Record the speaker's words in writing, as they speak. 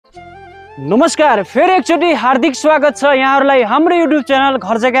नमस्कार, फेरि एकचोटि हार्दिक स्वागत छ यहाँहरूलाई हाम्रो युट्युब च्यानल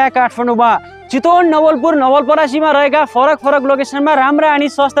घर जग्गा काठमाडौँमा। चितवन, नवलपुर, नवलपरासीमा रहेका फरक लोकेसनमा राम्रा अनि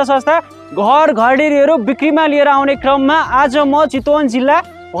सस्ता घर घरडेरीहरू बिक्रीमा लिएर आउने क्रममा आज म चितवन जिल्ला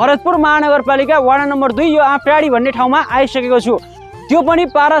भरतपुर महानगरपालिका वार्ड नम्बर 2 यो आँप्राडी भन्ने ठाउँमा आइसकेको छु। त्यो पनि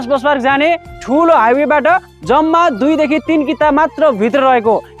पारस बसपार्क जाने ठुलो हाइवेबाट जम्मा 2 देखि 3 किता मात्र भित्र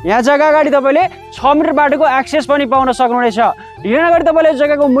रहेको। यहाँ जग्गा अगाडि तपाईले 6 मिटर बाटोको एक्सेस पनि पाउन सक्नुहुनेछ। ढिलो नगरी तपाईले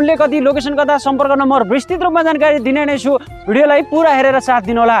जग्गाको मूल्य कति, लोकेसन कता, सम्पर्क नम्बर विस्तृत रूपमा जानकारी दिने नै छु। भिडियोलाई पुरा हेरेर साथ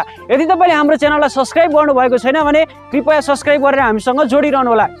दिनु होला। यदि तपाईले हाम्रो च्यानललाई सब्स्क्राइब गर्नु भएको छैन भने कृपया सब्स्क्राइब गरेर हामीसँग जोडिरहनु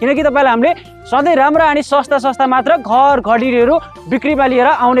होला, किनकि तपाईलाई हामीले सधैँ राम्रा अनि सस्ता मात्र घर घडीहरू बिक्रीमा लिएर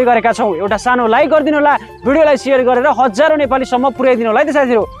आउने गरेका छौं। एउटा सानो लाइक गरिदिनु होला, भिडियोलाई शेयर गरेर हजारौं नेपालीसम्म पुर्याइदिनु होला है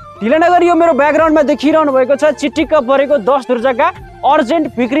साथीहरु। ढिलो नगरी यो मेरो ब्याकग्राउन्डमा देखिरहनु भएको छ चिटिक्क परेको 10 धुर जग्गा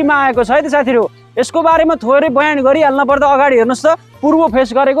अर्जेन्ट बिक्रीमा आएको छ है साथीहरु। यसको बारेमा थोरै बयान गरिहाल्न पर्दा अगाडि हेर्नुस् त पूर्व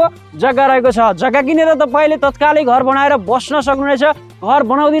फेस गरेको जग्गा रहेको छ। जग्गा किनेर तपाईले तत्कालै घर बनाएर बस्न सक्नुहुनेछ। घर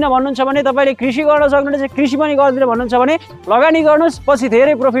बनाउँदिन भन्नुहुन्छ भने तपाईले कृषि गर्न सक्नुहुनेछ। कृषि पनि गर्दिन भन्नुहुन्छ भने लगानी गर्नुस्, पछि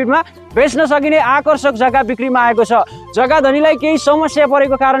धेरै प्रफिटमा बेच्न सकिने आकर्षक जग्गा बिक्रीमा आएको छ। जग्गा धनीलाई केही समस्या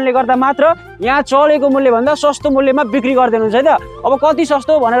परेको कारणले गर्दा मात्र यहाँ चलेको मूल्य भन्दा सस्तो मूल्यमा बिक्री गर्दिनुहुन्छ है त। अब कति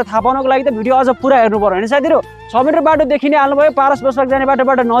सस्तो भनेर थाहा पाउनको लागि त भिडियो अझ पुरा हेर्नु पर्यो हैन साथीहरु। 6 मिटर बाटो देखिने आल्नुभयो, पारस बसपार्क जाने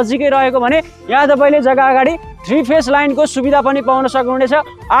बाटोबाट नजिकै रहेको भने यहाँ तपाईले जग्गा अगाडि 3 फेस लाइनको सुविधा पनि पाउन सक्नुहुनेछ।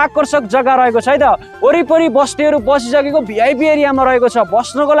 आकर्षक जग्गा रहेको छ है त। वरिपरि बस्तीहरू बसिसकेको भिआइपी एरियामा रहेको छ।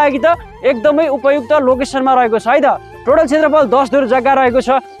 बस्नको लागि त एकदमै उपयुक्त लोकेसनमा रहेको छ है त। टोटल क्षेत्रफल 10 धुर जग्गा रहेको छ।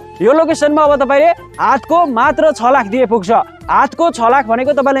 यो लोकेसनमा अब तपाईले हातको मात्र 6 लाख दिए पुग्छ। हातको 6 लाख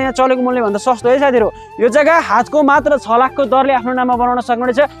भनेको तपाईले यहाँ चलेको मूल्य भन्दा सस्तो है साथीहरु। यो जग्गा हातको मात्र 6 लाखको दरले आफ्नो नाममा बनाउन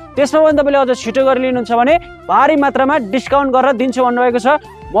सक्नुहुनेछ। त्यसमा पनि तपाईले अझ छिटो गरी लिनुहुन्छ भने भारी मात्रामा डिस्काउन्ट गरेर दिन्छु भन्नुभएको छ।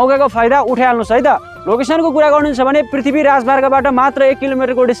 मौकाको फाइदा उठाइहाल्नुस् है त। लोकेसनको कुरा गर्नुहुन्छ भने पृथ्वी राजमार्गबाट मात्र 1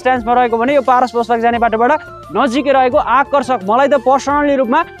 किलोमिटरको डिस्टेन्समा रहेको भने यो पारस बसपार्क जाने बाटोबाट नजिकै रहेको आकर्षक, मलाई त पर्सनली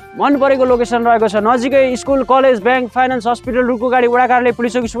रूपमा मन परेको लोकेसन रहेको छ। नजिकै school, college, bank, finance, hospital, रुखको गाडी, वडा कार्यालय,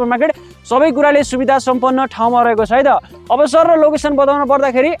 पुलिस चौकी, सुपरमार्केट सबै कुराले सुविधा सम्पन्न ठाउँमा रहेको छ है त। अब सर र लोकेसन बताउन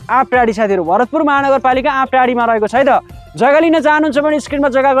पर्दाखेरि आँप्राडी साथीहरु, भरतपुर महानगरपालिका आँप्राडीमा रहेको छ है त। जग्गा लिन चाहनुहुन्छ भने स्क्रिनमा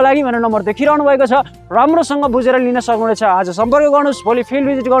जग्गाको लागि मेरो नम्बर देखिरहनु भएको छ। राम्रोसँग बुझेर लिन सक्नुहुनेछ। आज सम्पर्क गर्नुस्, भोलि फिल्ड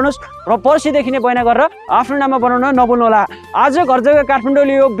भिजिट गर्नुस् र पर्सिदेखि नै बयान गरेर आफ्नो नाममा बनाउन नभुल्नु होला। आज घर जग्गा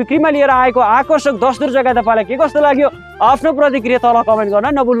काठमाडौँले यो बिक्रीमा लिएर आएको आकर्षक 10 धुर जग्गा तपाईलाई के कस्तो लाग्यो आफ्नो प्रतिक्रिया तल कमेन्ट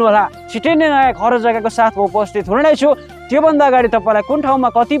गर्न नभुल्नु होला। छिटै नै नयाँ घर जग्गाको साथ उपस्थित हुने नै छु। त्योभन्दा अगाडि तपाईलाई कुन ठाउँमा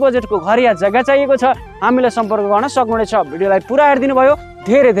कति बजेटको घर या जग्गा चाहिएको छ हामीलाई सम्पर्क गर्न सक्नुहुनेछ। भिडियोलाई पुरा हेरिदिनु भयो,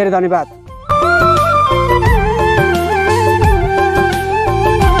 धेरै धन्यवाद।